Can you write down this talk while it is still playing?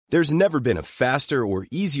There's never been a faster or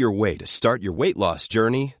easier way to start your weight loss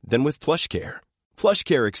journey than with PlushCare.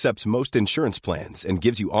 PlushCare accepts most insurance plans and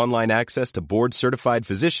gives you online access to board-certified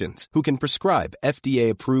physicians who can prescribe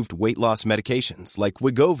FDA-approved weight loss medications like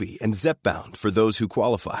Wegovy and Zepbound for those who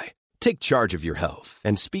qualify. Take charge of your health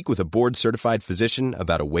and speak with a board-certified physician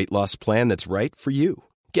about a weight loss plan that's right for you.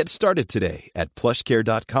 Get started today at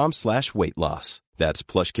plushcare.com/weight loss. That's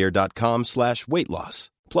plushcare.com/weight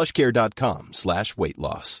loss. plushcare.com/weight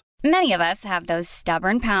loss. Many of us have those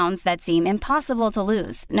stubborn pounds that seem impossible to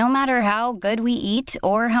lose, no matter how good we eat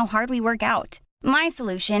or how hard we work out. My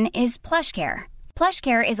solution is PlushCare.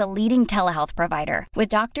 PlushCare is a leading telehealth provider with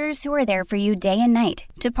doctors who are there for you day and night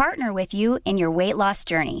to partner with you in your weight loss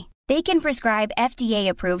journey. They can prescribe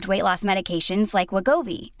FDA-approved weight loss medications like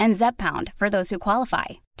Wegovy and Zepbound for those who qualify.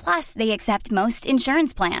 Plus, they accept most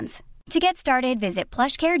insurance plans. To get started, visit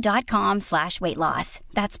plushcare.com/weight loss.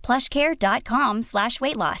 That's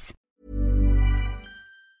plushcare.com/weight loss.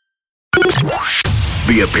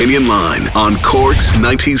 The Opinion Line on Cork's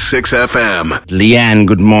 96 FM. Leanne,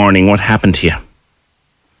 good morning. What happened to you?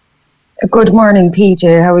 Good morning,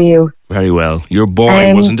 PJ. How are you? Very well. Your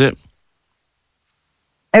boy, wasn't it?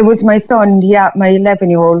 It was my son, my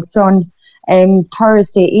 11-year-old son.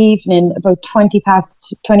 Thursday evening, about 25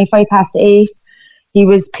 past 8. He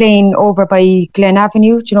was playing over by Glen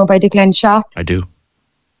Avenue, do you know, by the Glen shop? I do.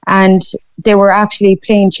 And they were actually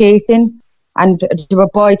playing chasing, and the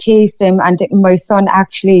boy chased him, and my son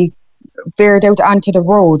actually veered out onto the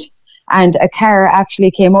road, and a car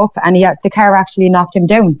actually came up, and the car actually knocked him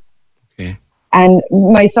down. Okay. And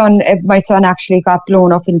my son actually got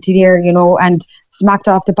blown up into the air, you know, and smacked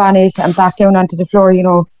off the bonnet and back down onto the floor, you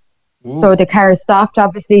know. Ooh. So the car stopped,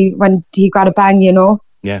 obviously, when he got a bang, you know.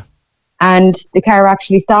 Yeah. And the car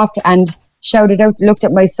actually stopped and looked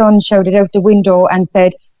at my son, shouted out the window and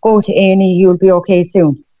said, "Go to A&E, you'll be okay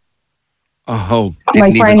soon." Oh,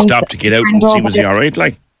 didn't even stop to get out and see was he all right,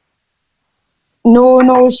 like? No,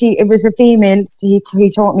 it was a female. He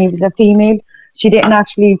told me it was a female. She didn't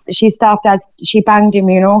actually, she stopped as she banged him,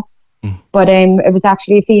 you know. But it was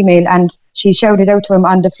actually a female, and she shouted out to him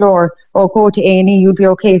on the floor, "Oh, go to A&E, you'll be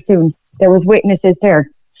okay soon." There was witnesses there.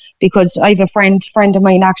 Because I have a friend of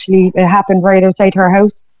mine, actually, it happened right outside her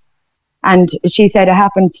house. And she said it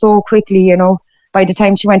happened so quickly, you know. By the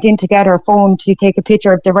time she went in to get her phone to take a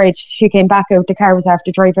picture of the ride, she came back out, the car was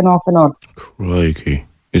after driving off and all. Crikey.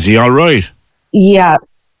 Is he all right? Yeah.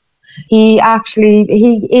 He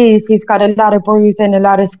is. He's got a lot of bruising, a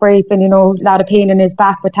lot of scraping, you know, a lot of pain in his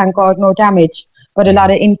back, but thank God no damage. But a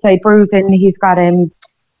lot of inside bruising. He's got a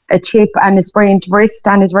chip on his sprained wrist,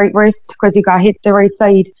 on his right wrist, because he got hit the right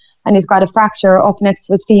side. And he's got a fracture up next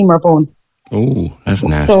to his femur bone. Oh, that's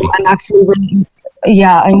nasty. So I'm actually waiting.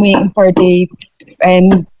 I'm waiting for the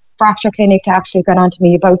fracture clinic to actually get on to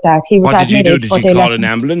me about that. He was admitted. What did you do? Did you call an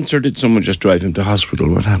ambulance, or did someone just drive him to hospital?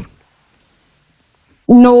 What happened?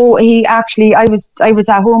 No, he actually, I was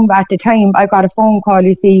at home at the time. I got a phone call,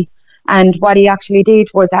 you see. And what he actually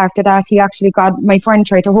did was, after that, he actually got, my friend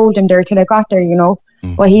tried to hold him there till I got there, you know.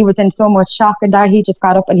 But he was in so much shock and that he just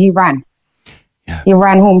got up and he ran. Yeah. He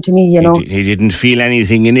ran home to me, you know. He didn't feel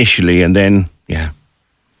anything initially, and then,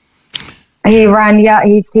 He ran,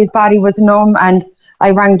 his body was numb, and I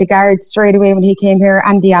rang the guards straight away when he came here,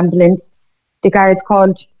 and the ambulance. The guards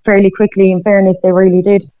called fairly quickly, in fairness, they really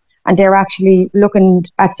did. And they're actually looking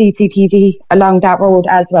at CCTV along that road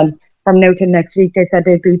as well. From now till next week, they said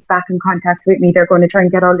they'd be back in contact with me. They're going to try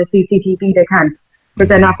and get all the CCTV they can, because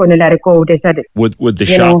they're not going to let it go. They said, Would the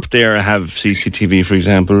shop there have CCTV, for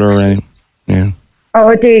example, or anything? Yeah.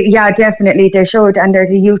 Oh, definitely they should. And there's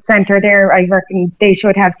a youth centre there. I reckon they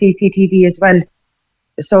should have CCTV as well.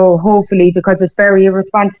 So hopefully, because it's very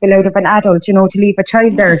irresponsible out of an adult, you know, to leave a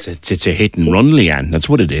child there. It's a hit and run, Leanne. That's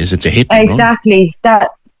what it is. It's a hit and run. Exactly.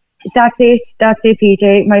 That's it,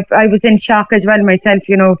 PJ. I was in shock as well myself,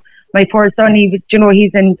 you know. My poor son, he was, you know,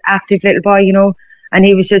 he's an active little boy, you know, and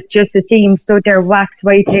he was just to see him stood there wax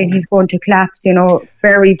white saying he's going to collapse, you know,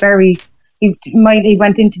 very, very. He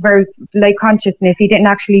went into very light consciousness. He didn't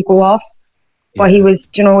actually go off, but he was,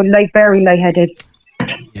 you know, like very lightheaded.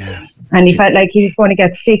 Yeah. And he felt like he was going to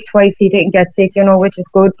get sick twice. He didn't get sick, you know, which is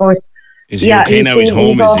good. But is he okay now? He's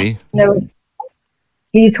home, is he? No,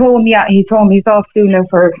 he's home. Yeah, he's home. He's off school now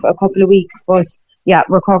for a couple of weeks, but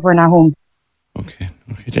recovering at home. Okay.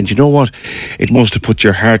 And you know what? It must have put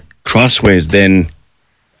your heart crossways then,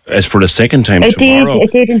 as for the second time tomorrow. It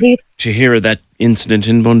did indeed. To hear that incident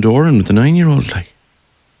in Bundoran with the 9-year-old, like.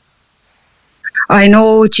 I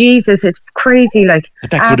know, Jesus, it's crazy, like.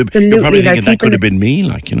 That could have, you're probably thinking that could have been me,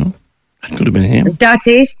 like, you know. That could have been him. That's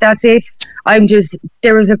it.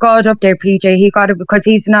 there was a God up there, PJ. He got it because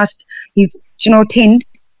he's thin.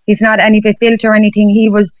 He's not any bit built or anything. He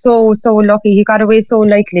was so lucky. He got away so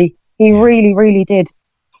lightly. He really, really did.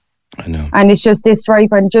 I know. And it's just this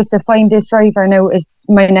driver, and just to find this driver now is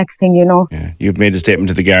my next thing, Yeah, you've made a statement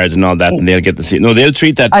to the guards and all that, and they'll get the no, they'll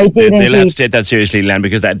treat that. They'll have to take that seriously, Leanne,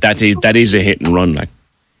 because that is a hit and run, like.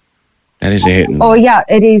 That is a hit. Oh yeah,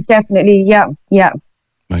 it is definitely. Yeah.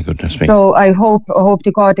 My goodness me. So I hope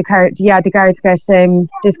to God the guards get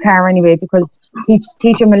this car anyway, because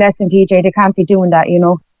teach them a lesson, PJ. They can't be doing that,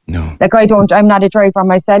 No. Like I'm not a driver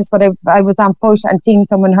myself, but if I was on foot and seeing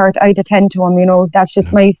someone hurt, I'd attend to them, That's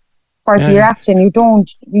just my first reaction. You don't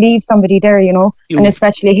leave somebody there, and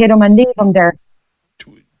especially hit them and leave them there.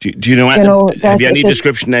 Do you know, have you any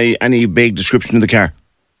description, any vague description of the car?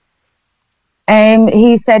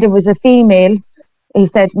 He said it was a female. He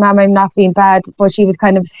said, "Ma'am, I'm not being bad, but she was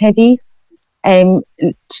kind of heavy."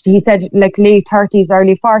 He said like late 30s,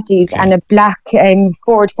 early 40s, and a black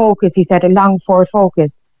Ford Focus. He said a long Ford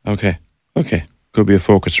Focus. Okay. Could be a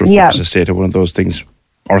Focus or a Focus Estate or one of those things.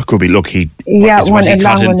 Or it could be, look, he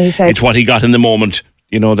said. It's what he got in the moment.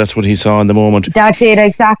 That's what he saw in the moment. That's it,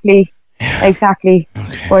 exactly. Yeah. Exactly.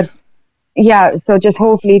 Okay. But yeah, so just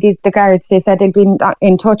hopefully the guards, they said they'll be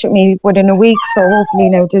in touch with me within a week, so hopefully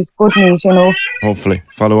now there's good news, Hopefully.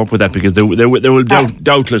 Follow up with that, because there will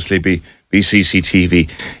doubtlessly be CCTV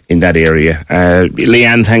in that area.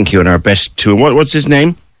 Leanne, thank you, and our best to... What's his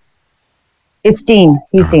name? It's Dean.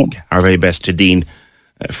 He's Dean. Okay. Our very best to Dean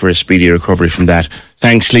for a speedy recovery from that.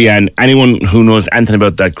 Thanks, Leanne. Anyone who knows anything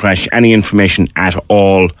about that crash, any information at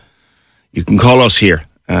all, you can call us here,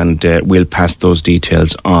 and we'll pass those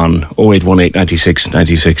details on. 0818 96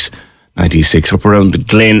 96 96, up around the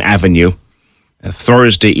Glen Avenue, a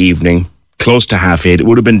Thursday evening, close to 8:30. It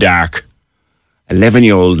would have been dark.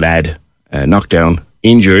 11-year-old lad, knocked down,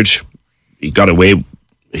 injured. He got away.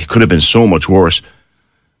 He could have been so much worse.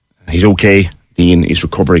 He's okay. Dean is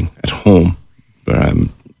recovering at home. He'll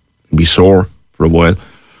be sore for a while.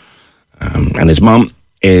 And his mum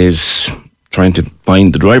is trying to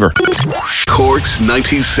find the driver. Cork's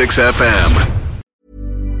 96 FM.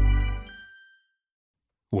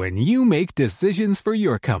 When you make decisions for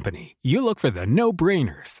your company, you look for the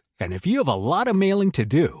no-brainers. And if you have a lot of mailing to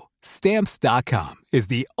do, Stamps.com is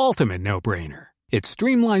the ultimate no-brainer. It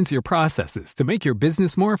streamlines your processes to make your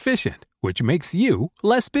business more efficient, which makes you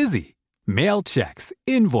less busy. Mail checks,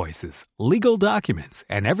 invoices, legal documents,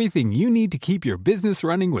 and everything you need to keep your business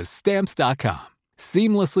running with Stamps.com.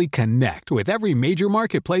 Seamlessly connect with every major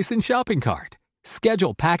marketplace and shopping cart.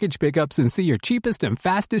 Schedule package pickups and see your cheapest and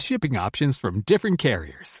fastest shipping options from different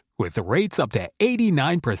carriers, with rates up to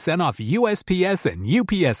 89% off USPS and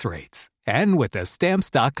UPS rates. And with the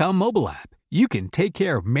Stamps.com mobile app, you can take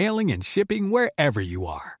care of mailing and shipping wherever you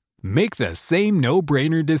are. Make the same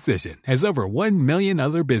no-brainer decision as over 1 million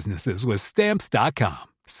other businesses with Stamps.com.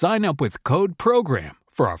 Sign up with code PROGRAM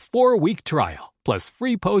for a 4-week trial, plus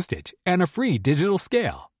free postage and a free digital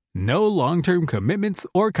scale. No long-term commitments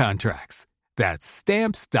or contracts. That's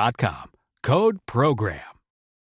Stamps.com. Code PROGRAM.